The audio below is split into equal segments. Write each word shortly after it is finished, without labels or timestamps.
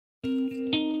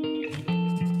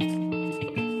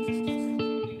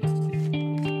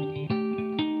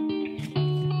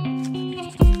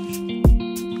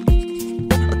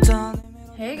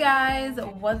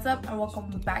what's up and welcome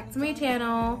back to my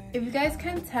channel. If you guys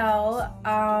can tell,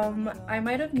 I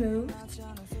might have moved.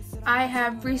 I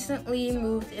have recently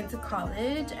moved into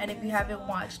college, and if you haven't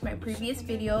watched my previous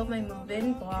video of my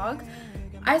move-in vlog,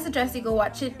 I suggest you go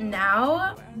watch it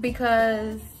now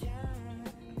because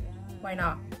why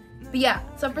not? But yeah,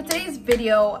 so for today's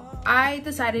video, I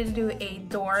decided to do a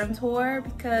dorm tour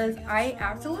because I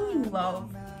absolutely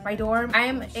love my dorm. I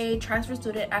am a transfer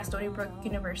student at Stony Brook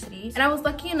University, and I was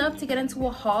lucky enough to get into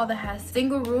a hall that has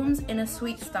single rooms in a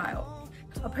suite style.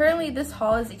 Apparently this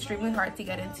hall is extremely hard to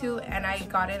get into, and I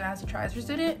got in as a transfer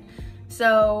student.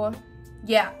 So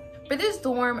yeah, for this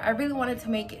dorm, I really wanted to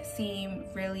make it seem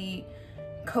really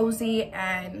cozy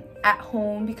and at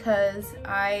home because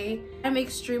I'm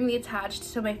extremely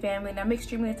attached to my family and I'm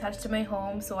extremely attached to my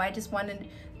home, so I just wanted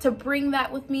to bring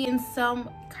that with me in some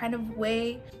kind of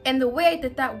way. And the way I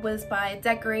did that was by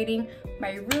decorating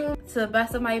my room to the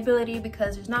best of my ability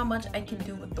because there's not much I can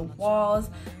do with the walls.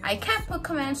 I can't put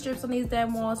command strips on these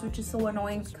damn walls, which is so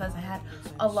annoying because I had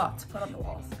a lot to put on the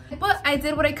walls. But I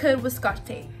did what I could with Scotch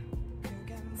tape.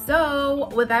 So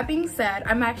with that being said,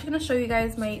 I'm actually gonna show you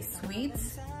guys my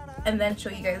suites and then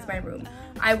show you guys my room.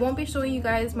 I won't be showing you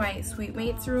guys my suite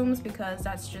mates rooms because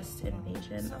that's just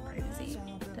invasion of privacy.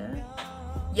 Duh.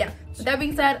 Yeah, with that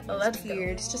being said, let's go.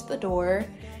 It's just the door,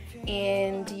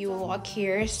 and you will walk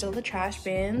here, still the trash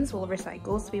bins, well,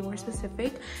 recycles to be more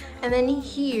specific. And then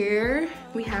here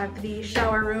we have the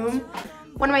shower room.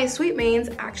 One of my suite mates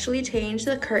actually changed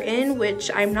the curtain,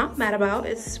 which I'm not mad about.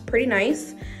 It's pretty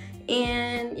nice.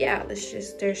 And yeah, it's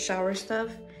just their shower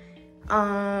stuff.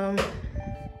 And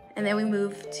then we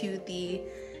move to the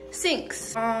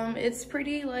sinks. It's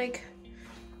pretty, like,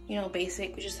 you know,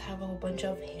 basic. We just have a whole bunch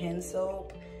of hand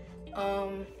soap,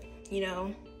 you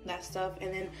know, that stuff.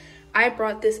 And then I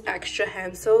brought this extra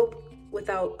hand soap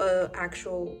without a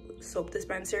actual soap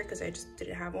dispenser because I just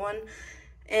didn't have one,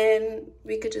 and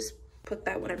we could just put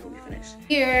that whenever we finish.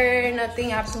 Here,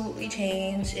 nothing absolutely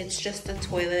changed. It's just the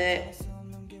toilet.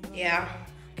 Yeah.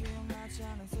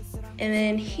 And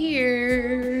then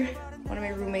here, one of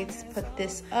my roommates put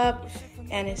this up,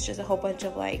 and it's just a whole bunch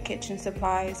of like kitchen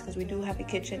supplies because we do have a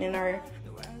kitchen in our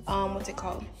what's it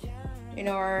called, in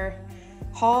our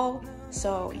hall.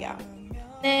 So yeah.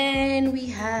 Then we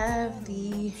have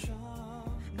the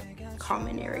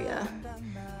common area.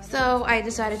 So I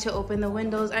decided to open the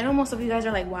windows. I know most of you guys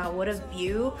are like, wow, what a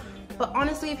view. But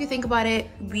honestly, if you think about it,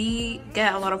 we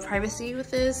get a lot of privacy with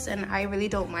this, and I really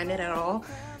don't mind it at all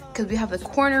because we have the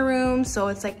corner room, so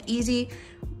it's like easy.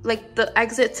 Like the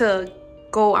exit to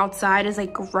go outside is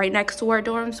like right next to our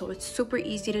dorm, so it's super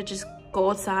easy to just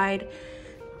go outside.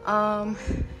 And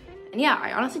yeah,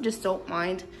 I honestly just don't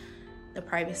mind the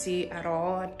privacy at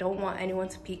all. I don't want anyone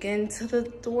to peek into the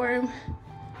dorm.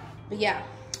 But yeah,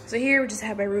 so here we just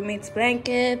have my roommate's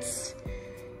blankets.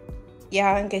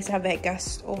 Yeah, in case I have that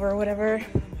guest over or whatever.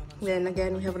 Then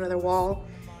again, we have another wall.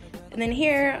 And then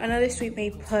here, another suite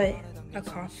mate put a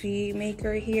coffee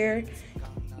maker here,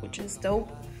 which is dope.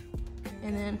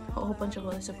 And then a whole bunch of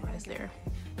other supplies there.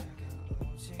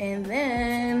 And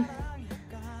then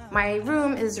my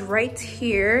room is right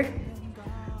here,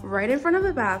 right in front of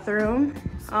the bathroom.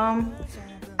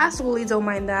 Absolutely don't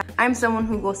mind that. I'm someone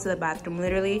who goes to the bathroom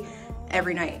literally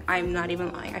every night. I'm not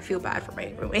even lying. I feel bad for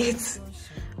my roommates.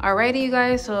 Alrighty, you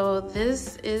guys, so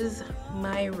this is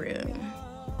my room.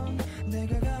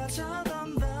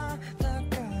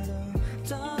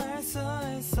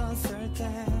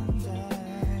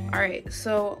 Alright,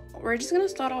 so we're just gonna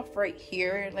start off right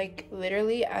here. Like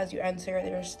literally as you enter,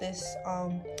 there's this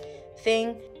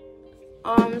thing.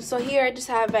 So here I just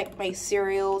have like my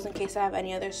cereals in case I have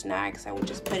any other snacks. I would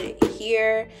just put it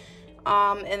here.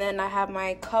 And then I have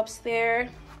my cups there.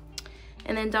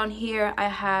 And then down here I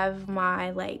have my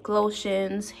like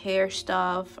lotions, hair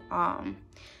stuff,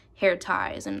 hair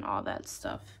ties and all that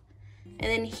stuff. And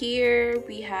then here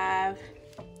we have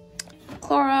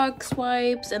Clorox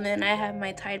wipes, and then I have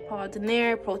my Tide Pods in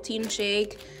there, protein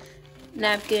shake,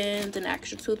 napkins, an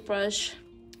extra toothbrush,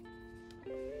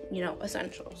 you know,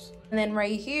 essentials. And then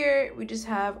right here we just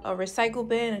have a recycle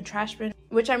bin and trash bin,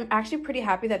 which I'm actually pretty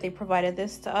happy that they provided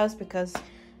this to us because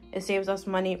it saves us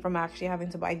money from actually having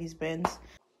to buy these bins.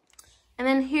 And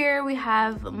then here we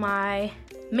have my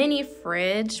mini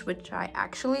fridge, which I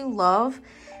actually love.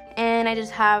 And I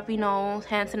just have, you know,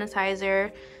 hand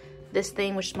sanitizer, this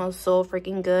thing which smells so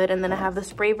freaking good. And then I have the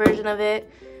spray version of it,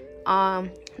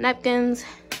 napkins,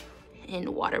 and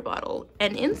water bottle.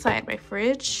 And inside my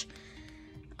fridge,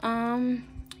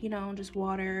 you know, just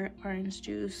water, orange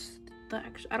juice.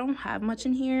 I don't have much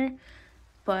in here,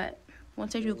 but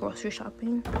once I do grocery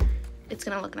shopping, it's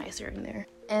gonna look nicer in there.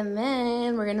 And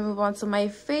then we're gonna move on to my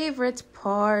favorite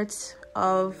part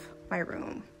of my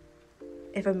room.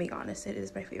 If I'm being honest, it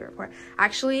is my favorite part.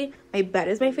 Actually, my bed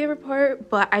is my favorite part,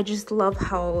 but I just love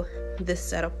how this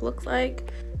setup looks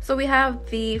like. So we have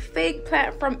the fake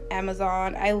plant from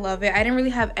Amazon. I love it. I didn't really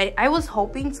have any, I was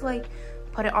hoping to like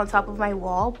put it on top of my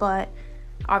wall, but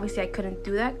obviously I couldn't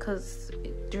do that because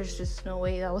there's just no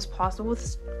way that was possible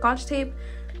with Scotch tape.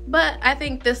 But I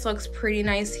think this looks pretty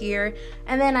nice here.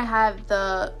 And then I have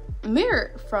the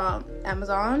mirror from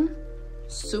Amazon.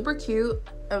 Super cute.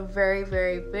 A very,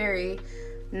 very, very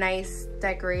nice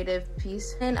decorative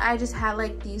piece. And I just had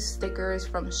like these stickers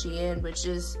from Shein, which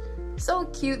is so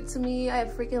cute to me. I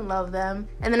freaking love them.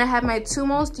 And then I have my 2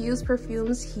 most used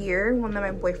perfumes here. One that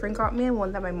my boyfriend got me and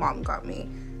one that my mom got me.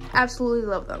 Absolutely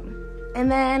love them.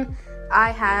 And then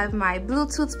I have my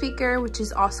Bluetooth speaker, which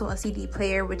is also a CD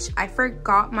player, which I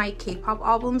forgot my K-pop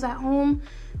albums at home,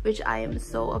 which I am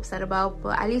so upset about,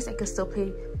 but at least I can still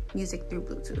play music through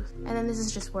Bluetooth. And then this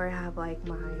is just where I have like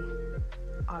my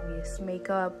obvious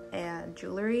makeup and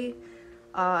jewelry.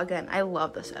 Again, I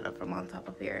love the setup from on top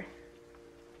of here.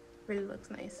 Really looks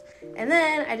nice. And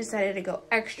then I decided to go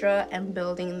extra and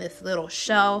building this little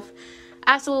shelf.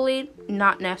 Absolutely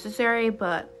not necessary,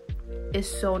 but it's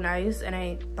so nice, and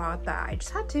I thought that I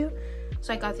just had to.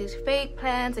 So I got these fake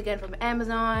plants again from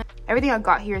Amazon. Everything I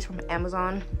got here is from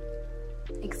Amazon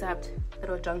except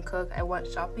little Jungkook. I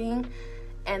went shopping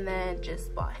and then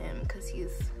just bought him because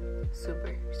he's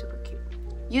super cute.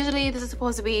 Usually this is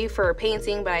supposed to be for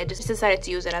painting, but I just decided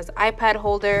to use it as an iPad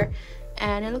holder,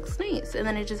 and it looks nice. And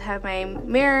then I just have my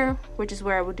mirror, which is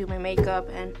where I would do my makeup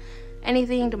and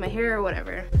anything, do my hair or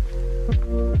whatever.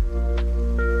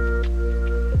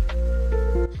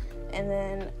 And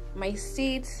then my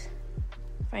seat,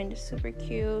 I find it super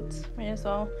cute. Might as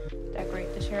well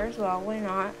decorate the chair as well, why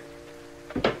not?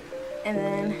 And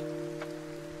then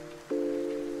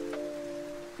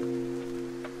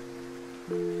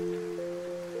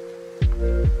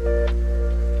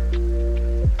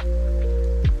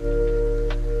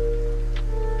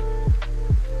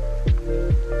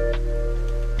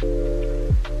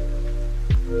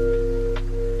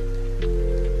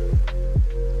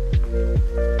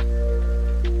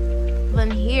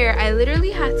here, I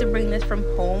literally had to bring this from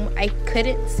home. I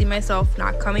couldn't see myself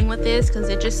not coming with this because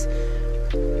it just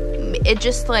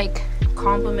like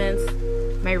complements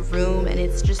my room, and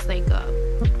it's just like a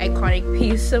iconic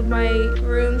piece of my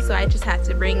room, so I just had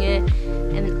to bring it.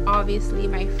 And then obviously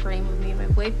my frame of me and my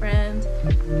boyfriend,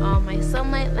 my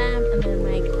sunlight lamp, and then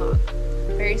my clock.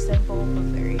 Very simple but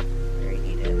very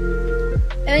needed.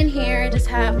 And then here I just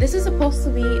have, this is supposed to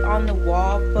be on the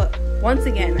wall, but once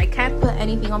again I can't put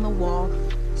anything on the wall,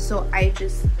 so I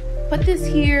just put this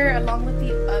here along with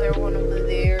the other one over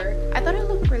there. I thought it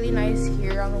looked really nice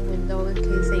here on the window in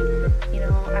case like, you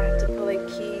know, I have to put like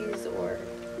keys or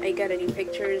I get any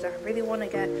pictures. I really want to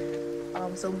get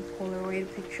some Polaroid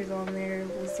pictures on there.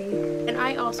 We'll see. And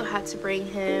I also had to bring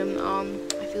him,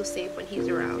 I feel safe when he's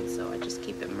around, so I just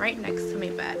keep him right next to my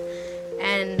bed.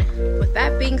 And with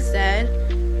that being said,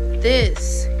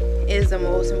 this is the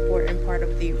most important part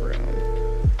of the room.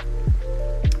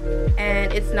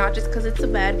 And it's not just because it's a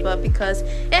bed, but because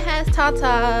it has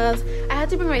tatas. I had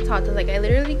to bring my tatas. Like, I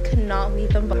literally could not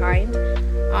leave them behind.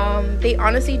 They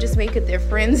honestly just make a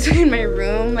difference in my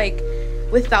room. Like,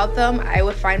 without them, I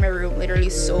would find my room literally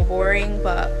so boring.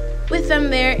 But with them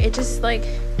there, it just like,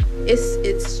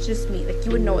 it's just me. Like,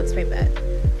 you would know it's my bed.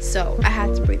 So I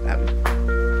had to bring them.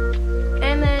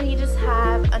 And then you just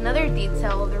have another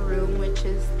detail of the room, which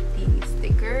is the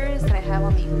stickers that I have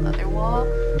on the other wall.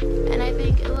 And I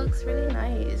think it looks really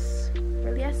nice,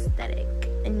 really aesthetic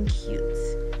and cute.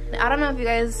 I don't know if you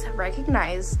guys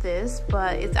recognize this,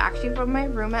 but it's actually from my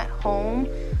room at home.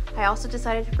 I also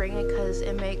decided to bring it because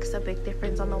it makes a big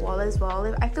difference on the wall as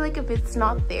well. I feel like if it's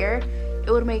not there, it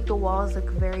would make the walls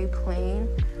look very plain.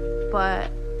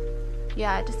 But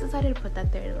yeah, I just decided to put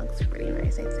that there, and it looks really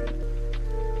nice, I think.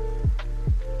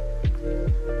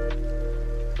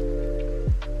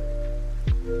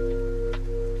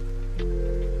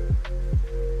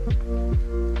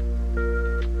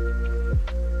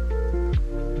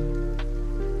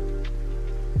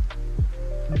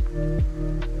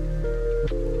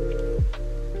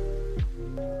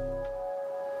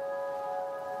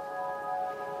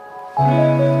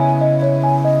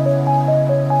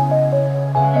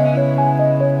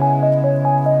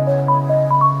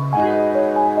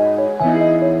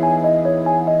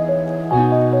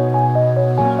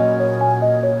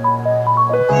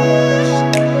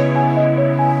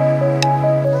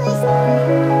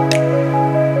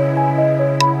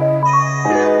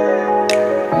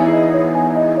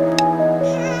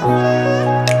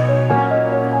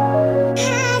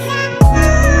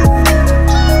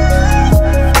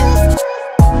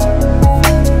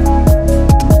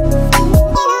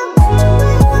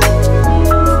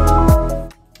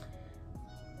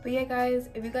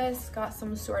 got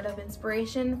some sort of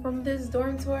inspiration from this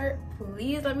dorm tour,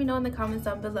 please let me know in the comments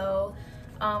down below.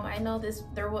 I know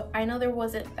there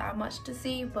wasn't that much to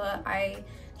see, but I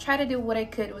tried to do what I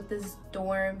could with this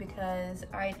dorm because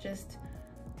I just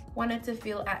wanted to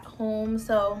feel at home.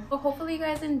 So hopefully you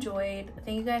guys enjoyed.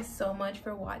 Thank you guys so much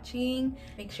for watching.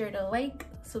 Make sure to like,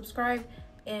 subscribe,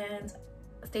 and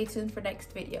stay tuned for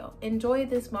next video. Enjoy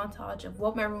this montage of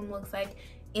what my room looks like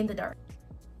in the dark.